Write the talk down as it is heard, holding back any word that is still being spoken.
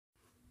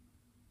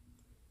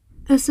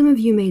As some of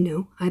you may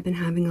know, I've been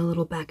having a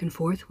little back and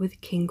forth with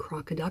King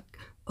Crocoduck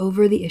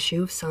over the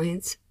issue of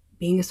science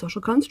being a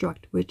social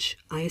construct, which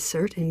I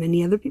assert and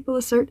many other people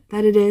assert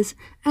that it is,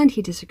 and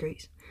he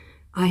disagrees.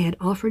 I had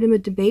offered him a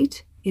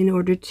debate in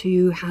order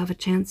to have a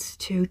chance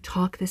to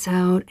talk this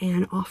out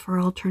and offer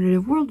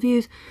alternative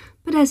worldviews,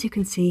 but as you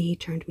can see, he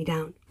turned me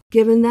down.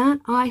 Given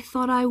that, I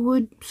thought I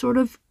would sort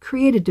of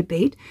create a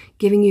debate,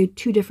 giving you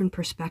two different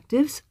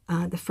perspectives.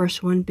 The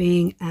first one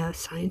being a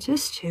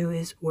scientist who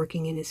is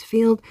working in his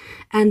field,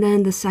 and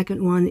then the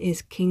second one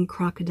is King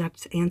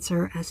Crocoduck's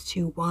answer as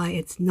to why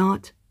it's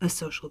not a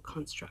social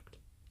construct.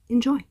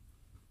 Enjoy.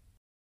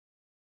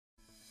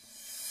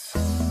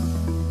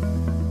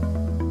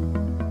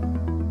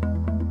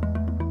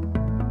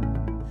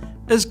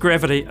 Is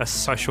gravity a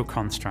social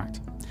construct?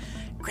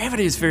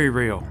 Gravity is very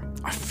real.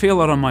 I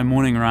feel it on my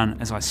morning run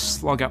as I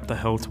slog up the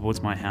hill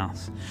towards my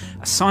house.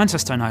 A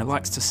scientist I know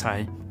likes to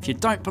say, if you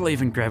don't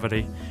believe in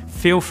gravity,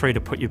 feel free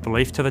to put your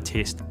belief to the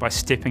test by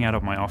stepping out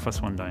of my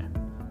office window.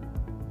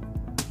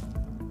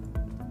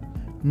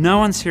 No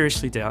one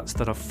seriously doubts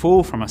that a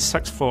fall from a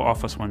 6th-floor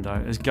office window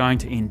is going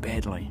to end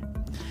badly.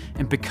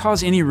 And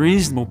because any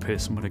reasonable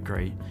person would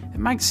agree, it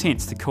makes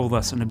sense to call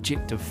this an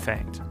objective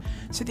fact.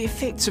 So the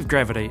effects of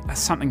gravity are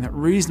something that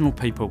reasonable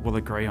people will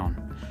agree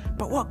on.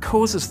 But what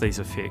causes these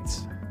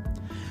effects?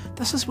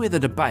 This is where the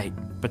debate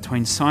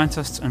between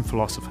scientists and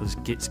philosophers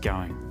gets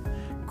going.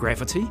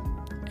 Gravity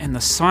and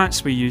the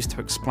science we use to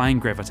explain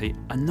gravity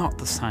are not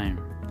the same.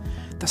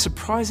 The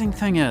surprising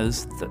thing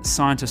is that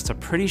scientists are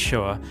pretty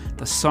sure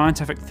the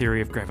scientific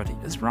theory of gravity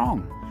is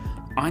wrong.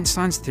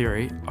 Einstein's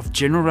theory of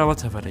general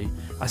relativity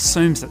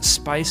assumes that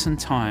space and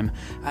time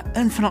are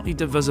infinitely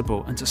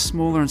divisible into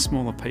smaller and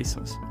smaller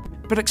pieces.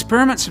 But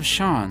experiments have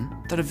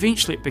shown that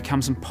eventually it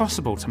becomes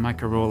impossible to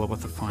make a ruler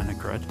with a finer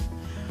grid,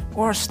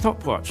 or a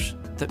stopwatch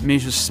that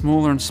measures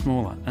smaller and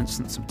smaller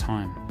instants of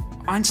time.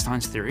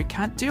 Einstein's theory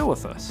can't deal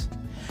with this.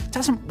 It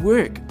doesn't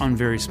work on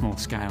very small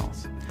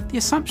scales. The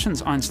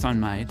assumptions Einstein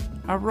made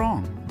are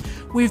wrong.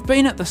 We've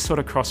been at this sort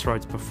of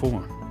crossroads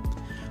before.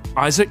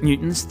 Isaac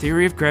Newton's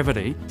theory of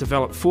gravity,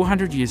 developed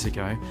 400 years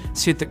ago,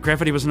 said that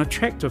gravity was an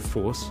attractive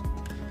force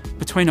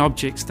between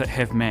objects that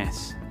have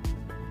mass.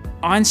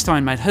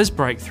 Einstein made his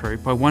breakthrough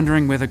by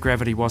wondering whether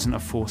gravity wasn't a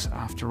force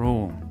after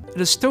all. It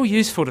is still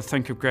useful to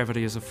think of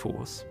gravity as a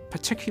force,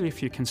 particularly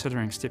if you're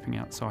considering stepping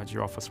outside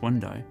your office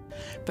window.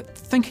 But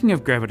thinking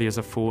of gravity as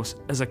a force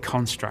is a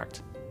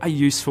construct, a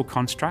useful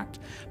construct,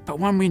 but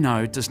one we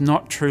know does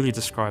not truly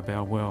describe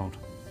our world.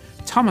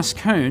 Thomas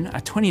Kuhn, a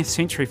 20th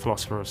century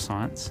philosopher of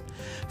science,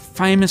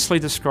 famously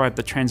described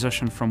the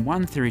transition from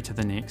one theory to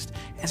the next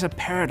as a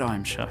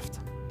paradigm shift.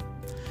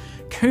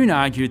 Kuhn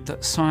argued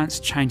that science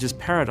changes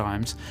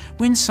paradigms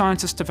when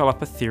scientists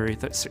develop a theory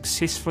that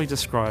successfully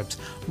describes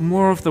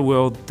more of the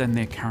world than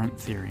their current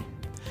theory.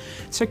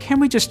 So can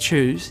we just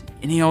choose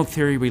any old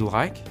theory we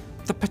like?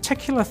 The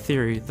particular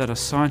theory that a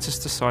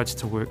scientist decides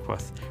to work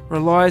with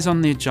relies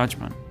on their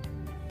judgment.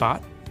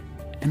 But,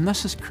 and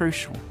this is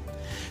crucial,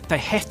 they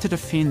have to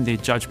defend their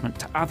judgment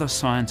to other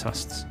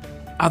scientists.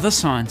 Other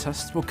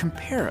scientists will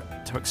compare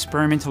it to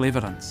experimental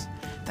evidence.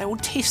 They will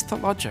test the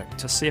logic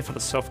to see if it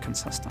is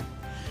self-consistent.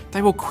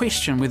 They will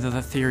question whether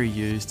the theory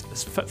used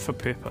is fit for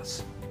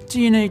purpose.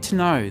 Do you need to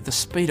know the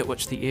speed at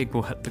which the egg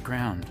will hit the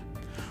ground?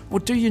 Or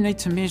do you need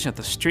to measure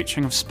the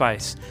stretching of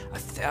space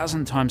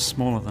 1,000 times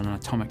smaller than an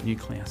atomic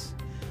nucleus?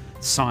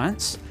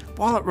 Science,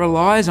 while it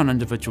relies on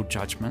individual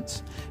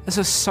judgments, is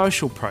a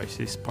social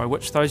process by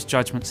which those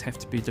judgments have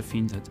to be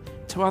defended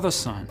to other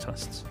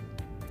scientists.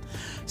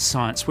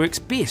 Science works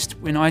best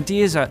when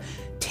ideas are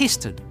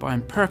tested by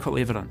empirical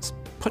evidence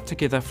put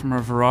together from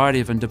a variety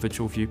of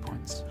individual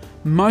viewpoints.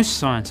 Most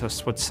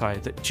scientists would say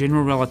that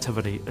general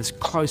relativity is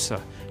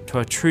closer to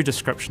a true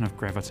description of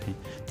gravity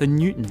than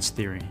Newton's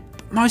theory.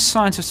 But most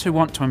scientists who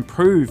want to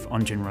improve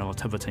on general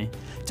relativity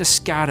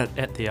discard it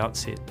at the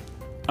outset.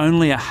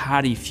 Only a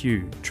hardy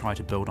few try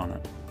to build on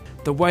it.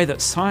 The way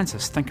that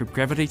scientists think of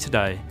gravity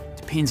today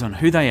depends on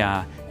who they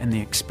are and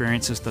the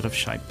experiences that have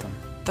shaped them.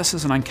 This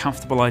is an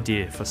uncomfortable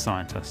idea for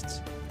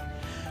scientists.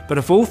 But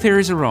if all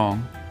theories are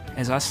wrong,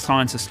 as us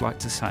scientists like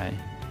to say,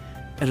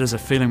 it is a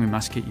feeling we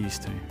must get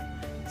used to.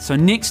 So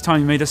next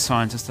time you meet a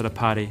scientist at a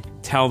party,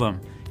 tell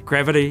them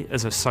gravity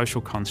is a social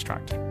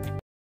construct.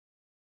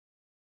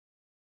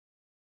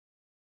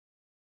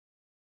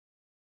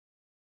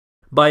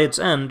 By its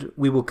end,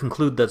 we will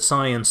conclude that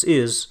science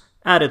is,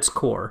 at its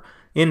core,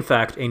 in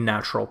fact a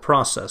natural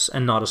process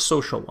and not a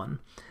social one,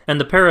 and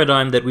the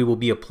paradigm that we will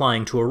be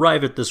applying to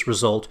arrive at this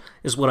result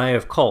is what I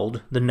have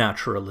called the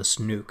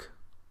naturalist nuke.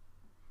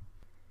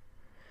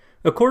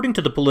 According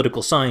to the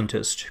political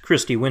scientist,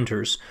 Kristi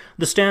Winters,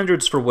 the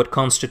standards for what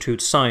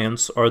constitutes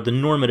science are the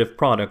normative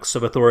products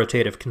of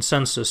authoritative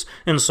consensus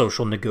and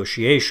social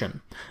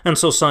negotiation, and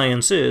so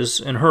science is,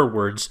 in her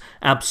words,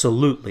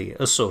 absolutely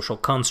a social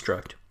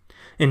construct.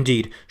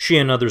 Indeed, she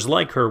and others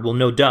like her will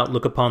no doubt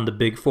look upon the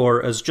Big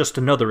Four as just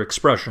another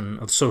expression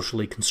of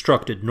socially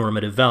constructed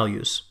normative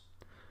values.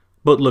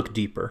 But look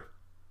deeper.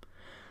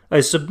 I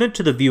submit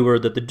to the viewer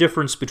that the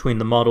difference between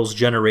the models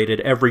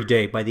generated every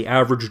day by the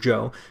average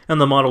Joe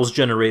and the models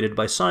generated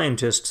by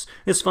scientists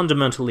is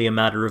fundamentally a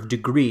matter of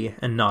degree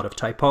and not of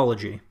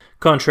typology.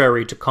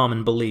 Contrary to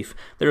common belief,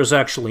 there is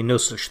actually no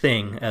such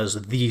thing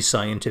as the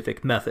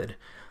scientific method.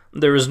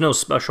 There is no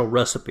special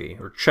recipe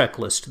or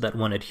checklist that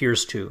one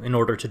adheres to in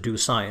order to do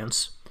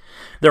science.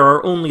 There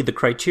are only the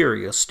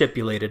criteria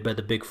stipulated by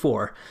the Big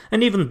Four,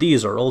 and even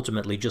these are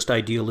ultimately just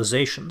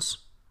idealizations.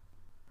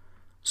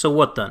 So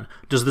what then?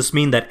 Does this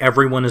mean that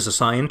everyone is a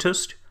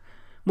scientist?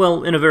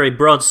 Well, in a very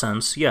broad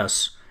sense,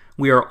 yes.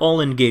 We are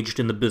all engaged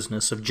in the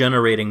business of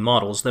generating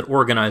models that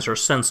organize our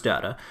sense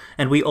data,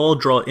 and we all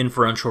draw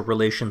inferential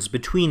relations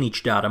between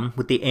each datum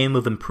with the aim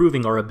of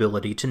improving our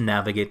ability to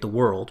navigate the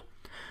world.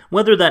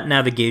 Whether that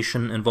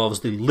navigation involves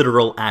the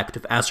literal act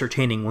of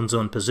ascertaining one's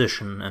own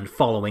position and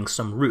following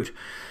some route,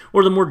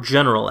 or the more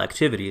general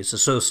activities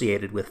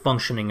associated with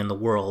functioning in the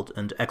world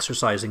and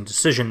exercising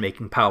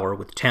decision-making power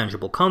with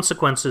tangible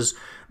consequences,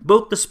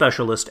 both the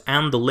specialist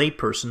and the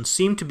layperson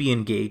seem to be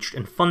engaged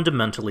in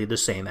fundamentally the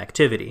same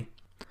activity.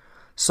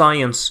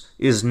 Science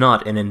is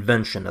not an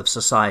invention of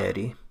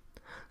society.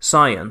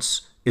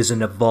 Science is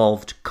an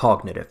evolved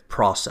cognitive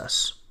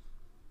process.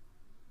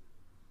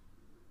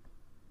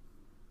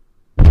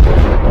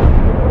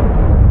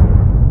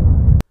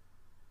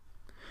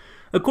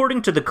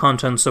 According to the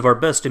contents of our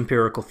best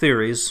empirical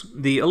theories,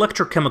 the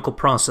electrochemical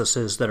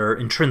processes that are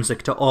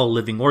intrinsic to all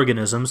living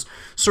organisms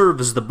serve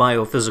as the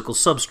biophysical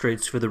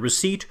substrates for the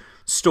receipt,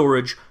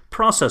 storage,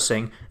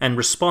 processing, and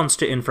response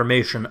to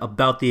information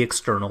about the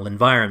external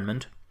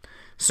environment.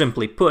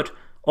 Simply put,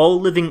 all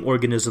living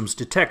organisms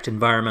detect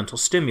environmental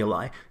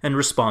stimuli and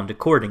respond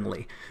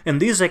accordingly, and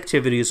these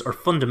activities are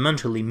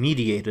fundamentally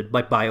mediated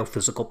by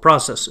biophysical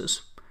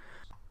processes.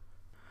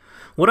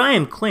 What I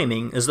am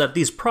claiming is that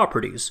these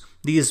properties,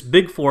 these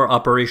Big Four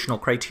operational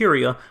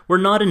criteria, were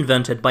not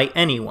invented by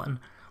anyone.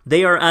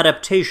 They are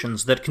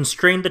adaptations that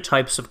constrain the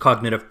types of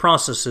cognitive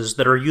processes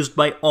that are used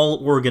by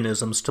all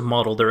organisms to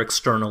model their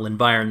external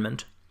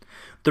environment.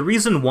 The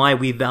reason why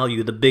we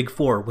value the Big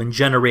Four when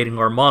generating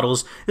our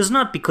models is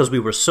not because we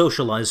were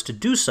socialized to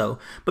do so,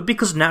 but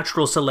because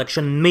natural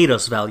selection made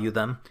us value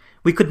them.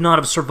 We could not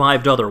have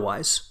survived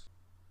otherwise.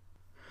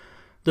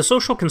 The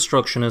social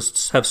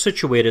constructionists have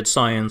situated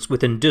science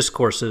within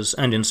discourses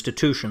and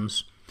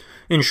institutions.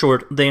 In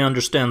short, they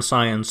understand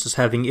science as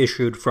having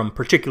issued from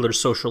particular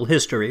social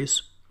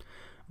histories.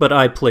 But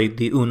I played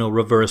the Uno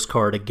reverse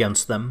card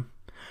against them.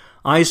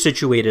 I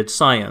situated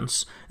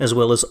science, as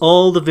well as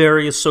all the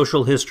various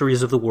social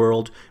histories of the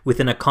world,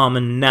 within a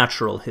common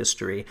natural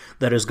history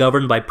that is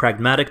governed by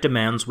pragmatic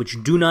demands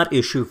which do not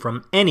issue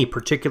from any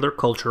particular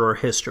culture or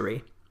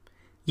history.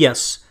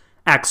 Yes,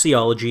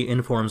 axiology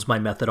informs my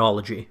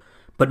methodology.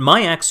 But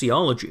my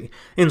axiology,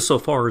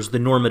 insofar as the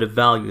normative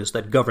values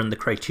that govern the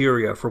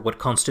criteria for what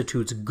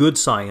constitutes good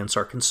science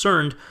are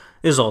concerned,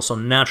 is also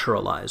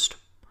naturalized.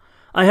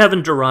 I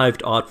haven't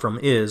derived aught from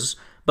is,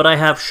 but I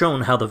have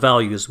shown how the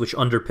values which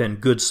underpin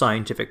good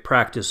scientific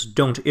practice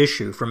don't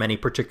issue from any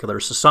particular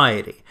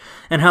society,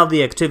 and how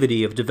the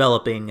activity of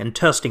developing and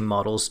testing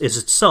models is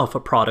itself a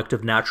product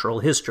of natural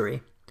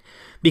history.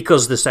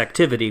 Because this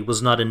activity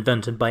was not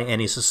invented by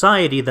any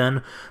society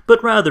then,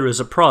 but rather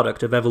is a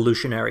product of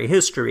evolutionary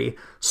history,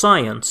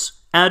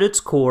 science, at its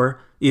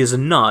core, is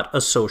not a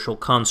social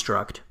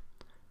construct.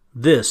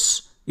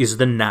 This is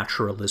the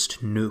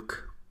naturalist nuke.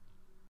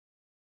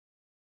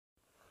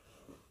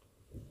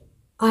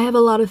 I have a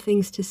lot of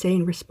things to say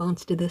in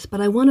response to this,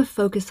 but I want to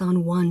focus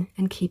on one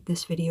and keep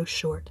this video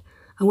short.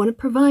 I want to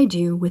provide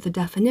you with a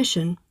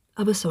definition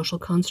of a social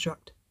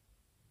construct.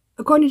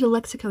 According to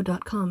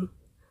lexico.com,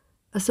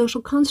 a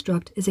social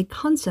construct is a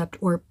concept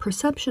or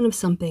perception of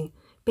something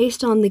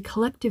based on the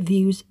collective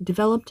views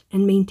developed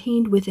and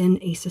maintained within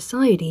a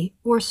society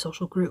or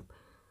social group,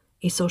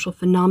 a social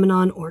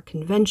phenomenon or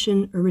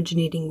convention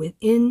originating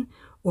within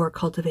or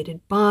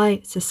cultivated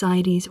by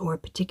societies or a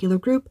particular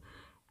group,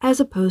 as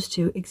opposed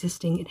to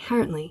existing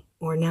inherently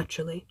or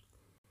naturally.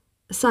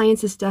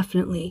 Science is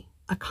definitely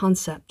a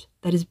concept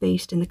that is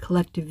based in the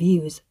collective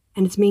views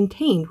and is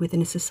maintained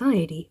within a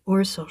society or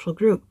a social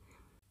group.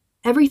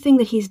 Everything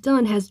that he's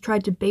done has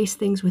tried to base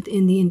things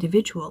within the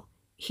individual.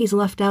 He's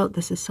left out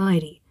the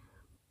society.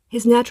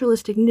 His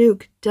naturalistic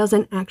nuke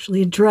doesn't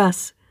actually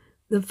address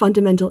the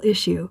fundamental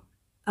issue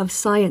of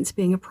science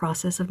being a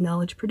process of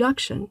knowledge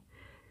production.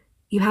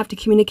 You have to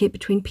communicate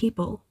between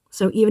people.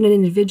 So even an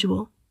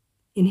individual,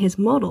 in his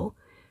model,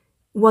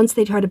 once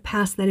they try to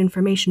pass that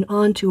information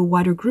on to a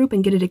wider group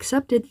and get it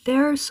accepted,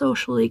 they're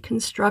socially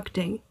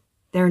constructing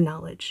their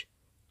knowledge.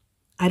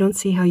 I don't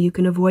see how you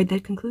can avoid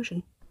that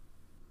conclusion.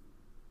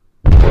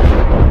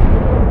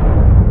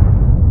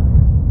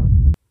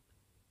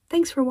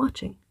 Thanks for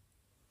watching.